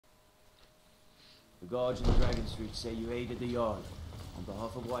The guards in the Dragon Street say you aided the Yard. On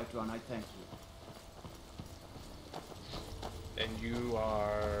behalf of Whiterun, I thank you. And you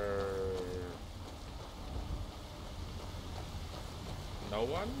are... no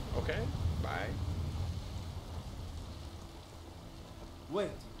one? Okay, bye. Wait.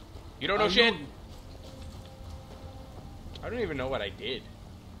 You don't know shit? I don't even know what I did.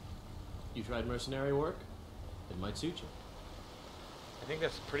 You tried mercenary work? It might suit you. I think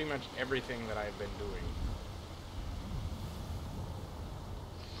that's pretty much everything that I've been doing.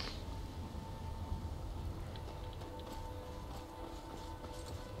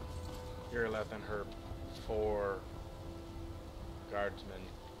 You're less than her 4 guardsmen.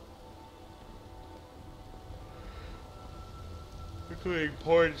 Including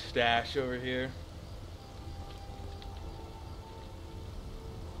porn stash over here.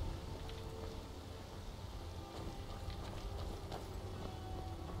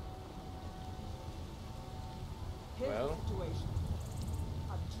 Well, situation.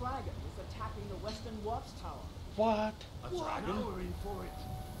 A dragon is attacking the western watchtower. what? A dragon? Now we're in for it.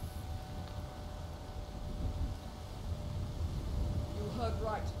 You heard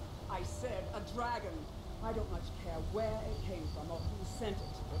right. I said a dragon. I don't much care where it came from or who sent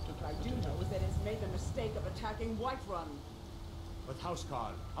it. What I do know is that it's made the mistake of attacking Whiterun. But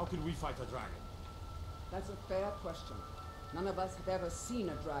Housecarl, how can we fight a dragon? That's a fair question. None of us have ever seen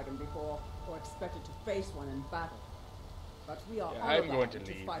a dragon before or expected to face one in battle. But we are Yeah, all I'm going allowed to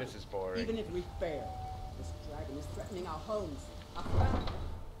leave. fight This it, is boring. even if we fail. This dragon is threatening our homes, our family.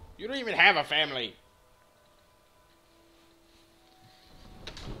 You don't even have a family.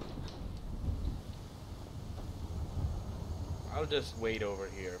 I'll just wait over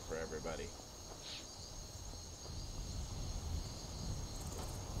here for everybody.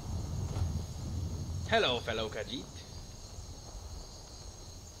 Hello, fellow Khajiit.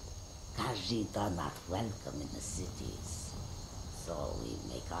 Khajiit are not welcome in the cities, so we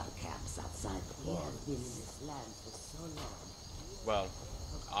make our camps outside the walls. We have been in this land for so long. Well,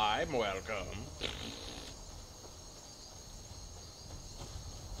 I'm welcome.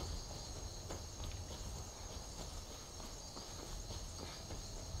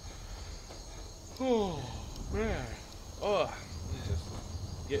 Oh, man. Oh, I'm just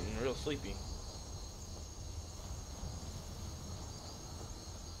getting real sleepy.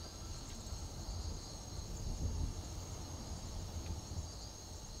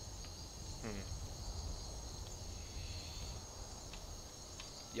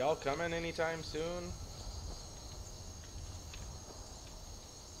 Y'all coming anytime soon?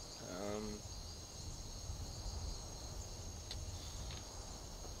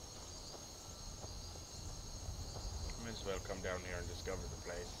 Might as well come down here and discover the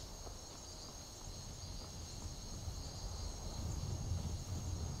place.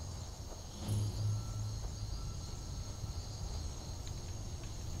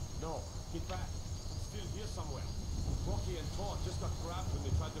 No, get back. It's still here somewhere. Rocky and Thor just got grabbed when they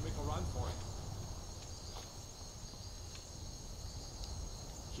tried to make a run for it.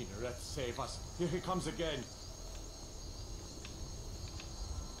 Kinneret, save us. Here he comes again.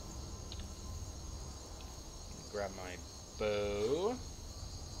 Grab my bow.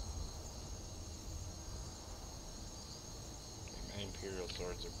 My Imperial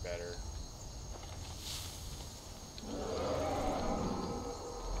swords are better.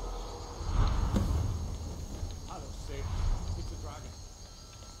 Hello, safe. It's a dragon.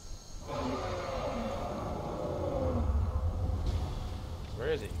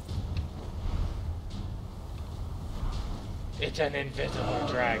 Where is he? It's an invisible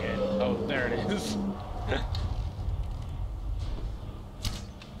dragon. Oh, there it is.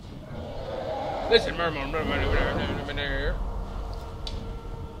 Listen, murmur.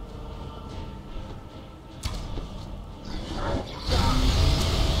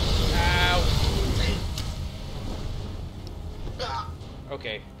 Ow.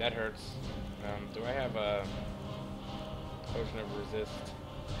 Okay, that hurts. Do I have a potion of resist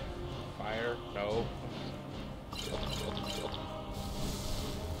fire? No.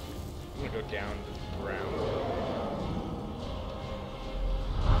 I'm gonna go down to the ground.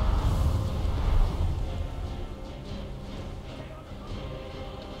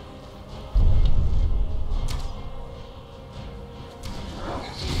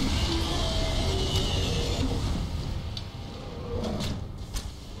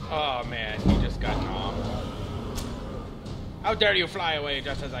 Oh man, he just got knocked. How dare you fly away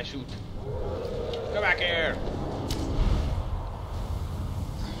just as I shoot? Come back here!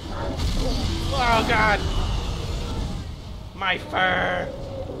 Oh god! My fur!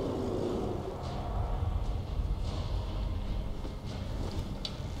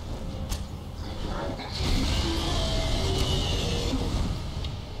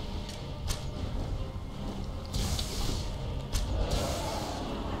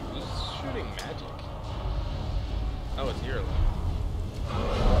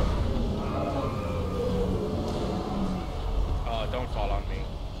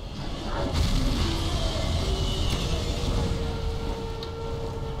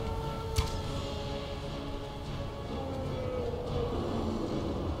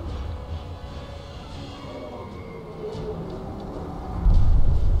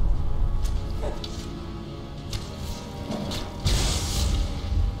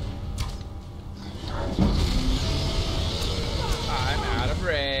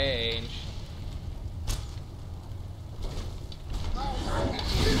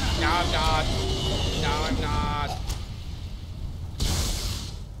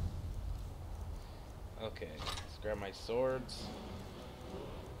 my swords.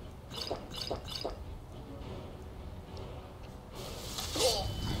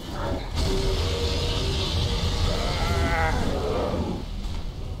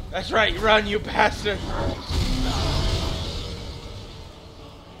 That's right, run, you bastard!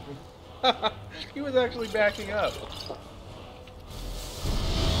 He was actually backing up.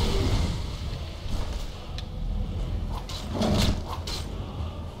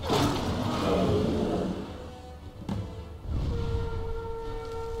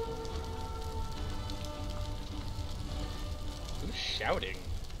 Who's shouting?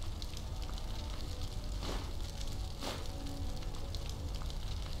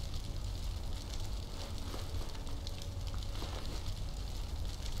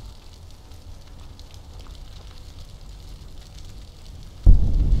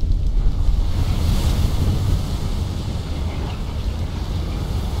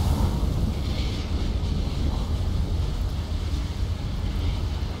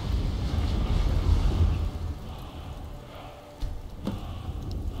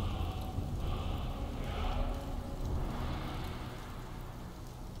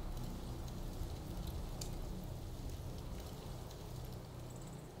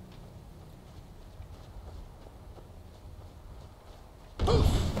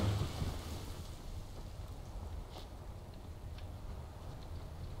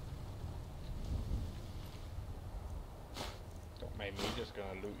 Don't mind me, just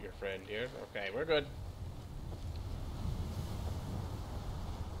gonna loot your friend here. Okay, we're good.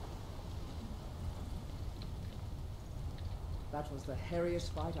 That was the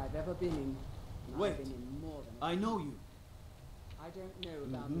hairiest fight I've ever been in. And Wait. I've been in more than I know you. I don't know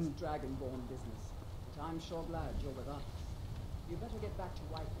about this dragonborn business, but I'm sure glad you're with us. You better get back to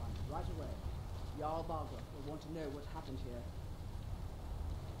Whiterun right away. Jarl Balgruuf will want to know what happened here.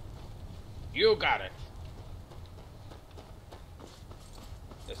 You got it.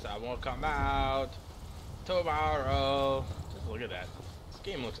 This I won't come out tomorrow. Just look at that. This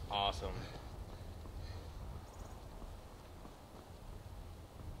game looks awesome.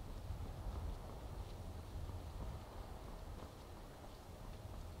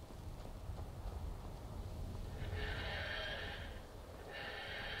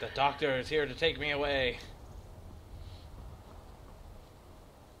 The doctor is here to take me away.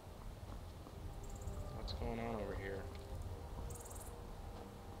 What's going on over here?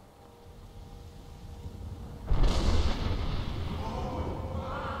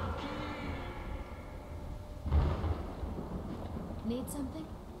 Need something?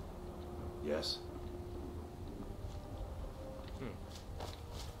 Yes.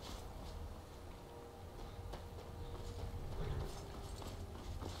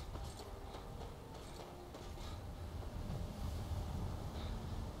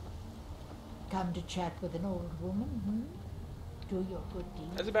 Come to chat with an old woman, hmm? Do your good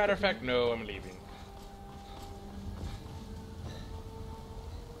deed. As a matter of fact, no, I'm leaving.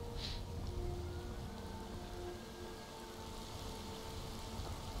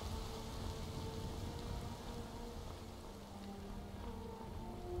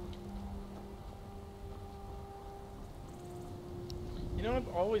 You know, I've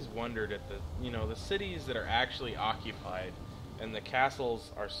always wondered at the cities that are actually occupied and the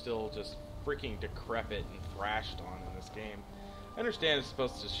castles are still just freaking decrepit and thrashed on in this game. I understand it's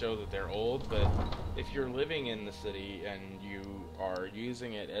supposed to show that they're old, but if you're living in the city and you are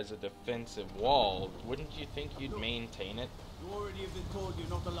using it as a defensive wall, wouldn't you think you'd maintain it? You already have been told you're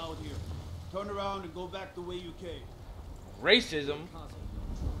not allowed here. Turn around and go back the way you came. Racism.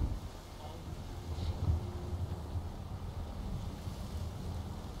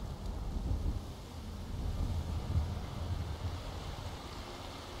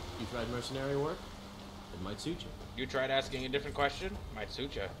 You tried mercenary work? It might suit you. You tried asking a different question? Might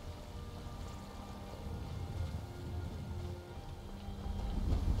suit you.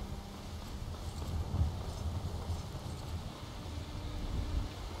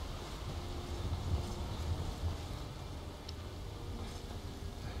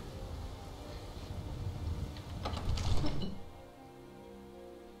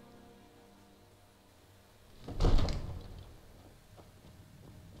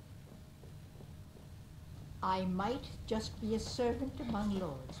 I might just be a servant among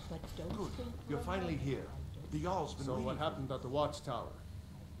lords, but don't think... You're finally here. The Jarl's been So waiting what for happened at the watchtower?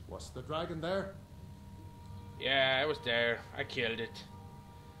 Was the dragon there? Yeah, it was there. I killed it.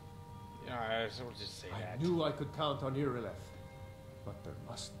 Yeah, so we'll just say that. I knew I could count on Irileth, but there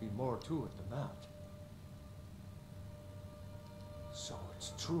must be more to it than that. So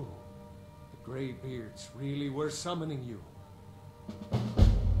it's true. The Greybeards really were summoning you.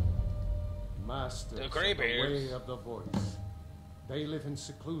 masters The of Greybeards. the way of the voice. They live in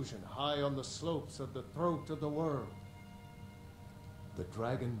seclusion, high on the slopes of the throat of the world. The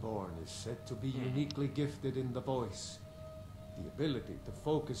Dragonborn is said to be uniquely gifted in the voice. The ability to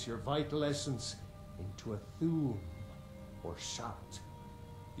focus your vital essence into a thum, or shout.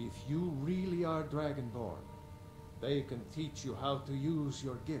 If you really are Dragonborn, they can teach you how to use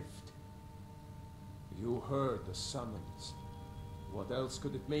your gift. You heard the summons. What else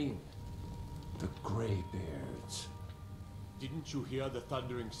could it mean? The Greybeards. Didn't you hear the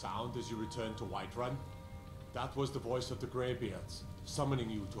thundering sound as you returned to Whiterun? That was the voice of the Greybeards, summoning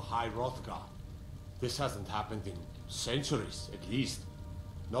you to High Hrothgar. This hasn't happened in centuries, at least.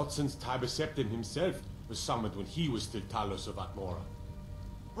 Not since Tiber Septim himself was summoned when he was still Talos of Atmora.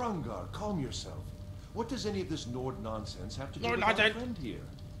 Rungar, calm yourself. What does any of this Nord nonsense have to do Nord with our nonsense. friend here?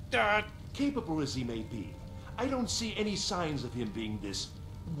 Dad. Capable as he may be, I don't see any signs of him being this,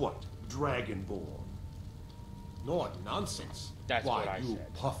 what, Dragonborn. Nord nonsense. That's Why, what I you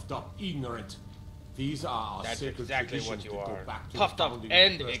said. puffed up ignorant. These are our That's sacred exactly what traditions you that go are. back to Puffed the up founding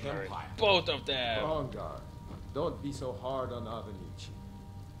and of the First ignorant. Empire. Both of them. Rungar, don't be so hard on Avenici.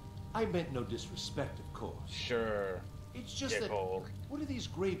 I meant no disrespect, of course. Sure. It's just that, Dickhole. what do these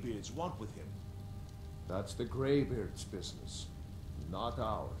Greybeards want with him? That's the Greybeards' business, not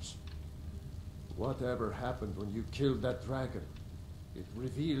ours. Whatever happened when you killed that dragon, it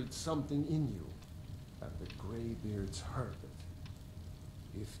revealed something in you, and the Greybeards heard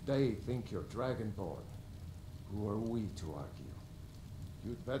it. If they think you're Dragonborn, who are we to argue?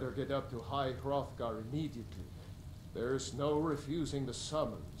 You'd better get up to High Hrothgar immediately. There's no refusing the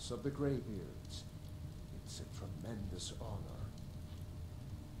summons of the Greybeards. It's a tremendous honor.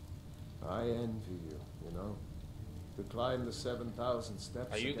 I envy you, you know, to climb the 7,000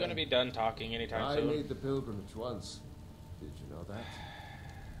 steps. Are you again. going to be done talking anytime I soon? made the pilgrimage once. Did you know that?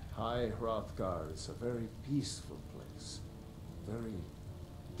 High Hrothgar is a very peaceful place. Very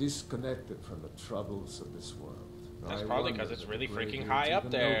disconnected from the troubles of this world. That's I probably wonder 'cause it's if really the freaking Greybeards high up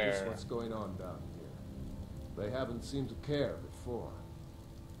even notice there. what's going on down here. They haven't seemed to care before.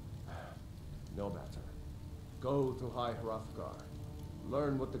 No matter. Go to High Hrothgar.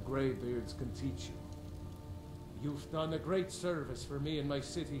 Learn what the Greybeards can teach you. You've done a great service for me and my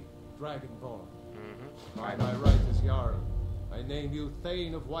city, Dragonborn. By my right as Jarl, I name you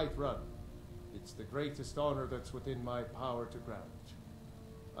Thane of Whiterun. It's the greatest honor that's within my power to grant.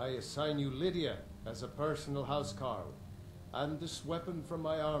 I assign you Lydia as a personal housecarl, and this weapon from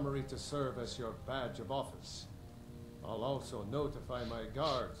my armory to serve as your badge of office. I'll also notify my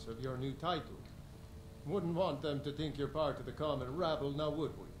guards of your new title. Wouldn't want them to think you're part of the common rabble, now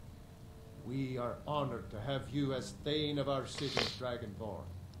would we? We are honored to have you as Thane of our city, Dragonborn.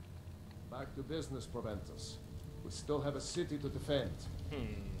 Back to business, Proventus. We still have a city to defend.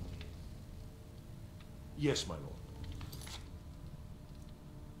 Yes, my lord.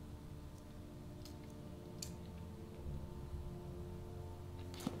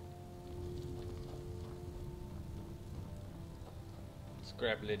 Let's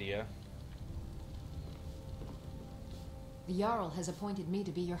grab Lydia. The Jarl has appointed me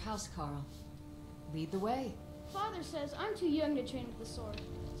to be your housecarl. Lead the way. Father says I'm too young to train with the sword,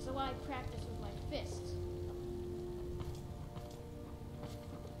 so I practice with my fists.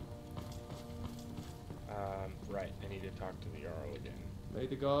 Right, I need to talk to the Jarl again. May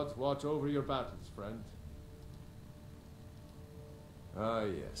the gods watch over your battles, friend. Ah,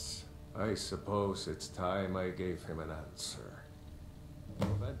 yes. I suppose it's time I gave him an answer.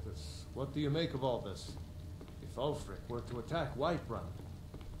 Proventus, what do you make of all this? If Ulfric were to attack Whiterun,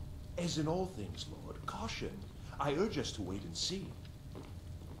 As in all things, Lord, caution. I urge us to wait and see.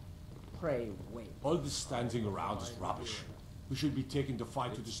 Pray wait. All this standing around is rubbish. We should be taking the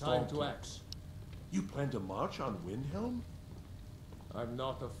fight to the it's time to Stormcloaks. act. You plan to march on Windhelm? I'm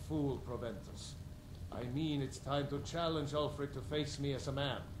not a fool, Proventus. I mean it's time to challenge Ulfric to face me as a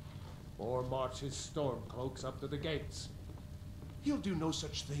man, or march his Stormcloaks up to the gates. He'll do no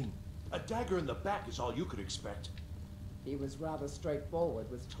such thing. A dagger in the back is all you could expect. He was rather straightforward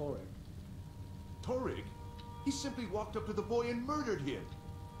with Torrig. Torrig? He simply walked up to the boy and murdered him.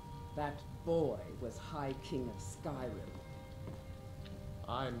 That boy was High King of Skyrim.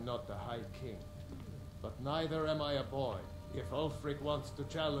 I'm not the High King, but neither am I a boy. If Ulfric wants to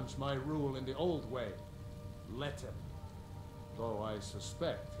challenge my rule in the old way, let him. Though I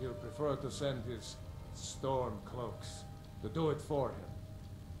suspect he'll prefer to send his Stormcloaks to do it for him.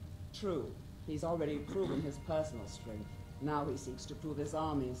 True. He's already proven his personal strength. Now he seeks to prove his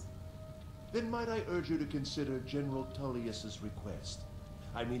armies. Then might I urge you to consider General Tullius's request?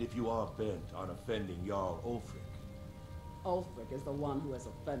 I mean, if you are bent on offending Jarl Ulfric. Ulfric is the one who has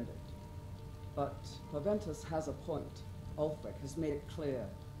offended. But Paventus has a point. Ulfric has made it clear.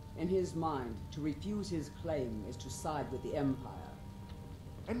 In his mind, to refuse his claim is to side with the Empire.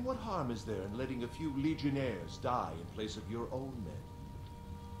 And what harm is there in letting a few legionnaires die in place of your own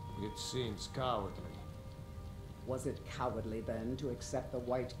men? It seems cowardly. Was it cowardly, then, to accept the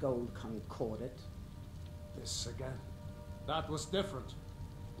white gold concordat? This again. That was different.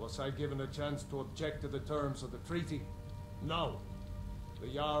 Was I given a chance to object to the terms of the treaty? No. The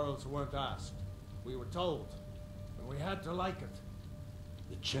Jarls weren't asked. We were told. And we had to like it.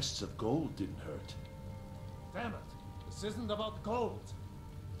 The chests of gold didn't hurt. Damn it. This isn't about gold.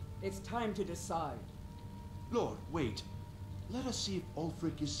 It's time to decide. Lord, wait. Let us see if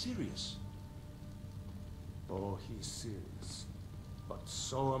Ulfric is serious. Oh, he's serious. But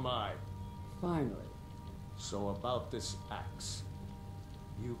so am I. Finally. So about this axe.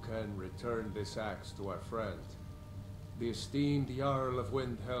 You can return this axe to our friend. The esteemed Jarl of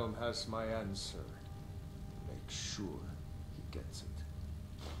Windhelm has my answer. Make sure he gets it.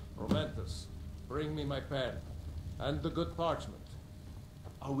 Proventus, bring me my pen. And the good parchment.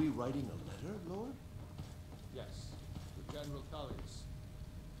 Are we writing a letter, Lord? Yes, to General Tullius.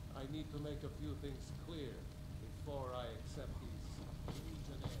 I need to make a few things clear before I accept these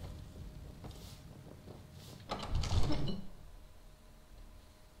legionnaires.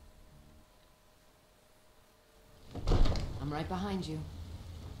 I'm right behind you.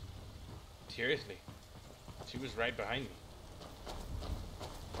 Seriously. She was right behind me.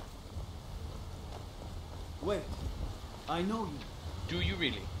 Wait. I know you. Do you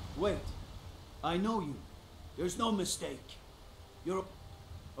really? Wait. I know you. There's no mistake. You're a...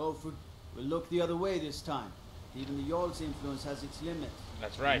 Oh, we'll look the other way this time. Even the Jarl's influence has its limits.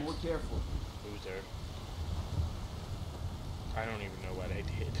 That's right. Be more careful. Loser. I don't even know what I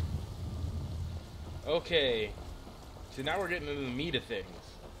did. Okay. So now we're getting into the meat of things.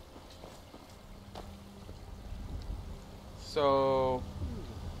 So...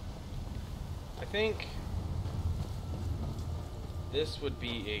 I think... this would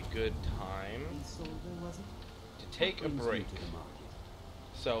be a good time to take a break.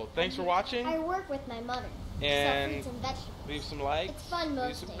 So, thanks for watching. I work with my mother. And sell fruits and vegetables. leave some likes, It's fun leave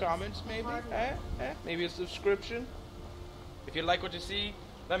most some days. comments maybe, Hard work. maybe a subscription. If you like what you see,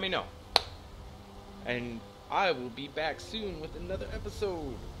 let me know. And I will be back soon with another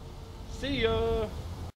episode. See ya!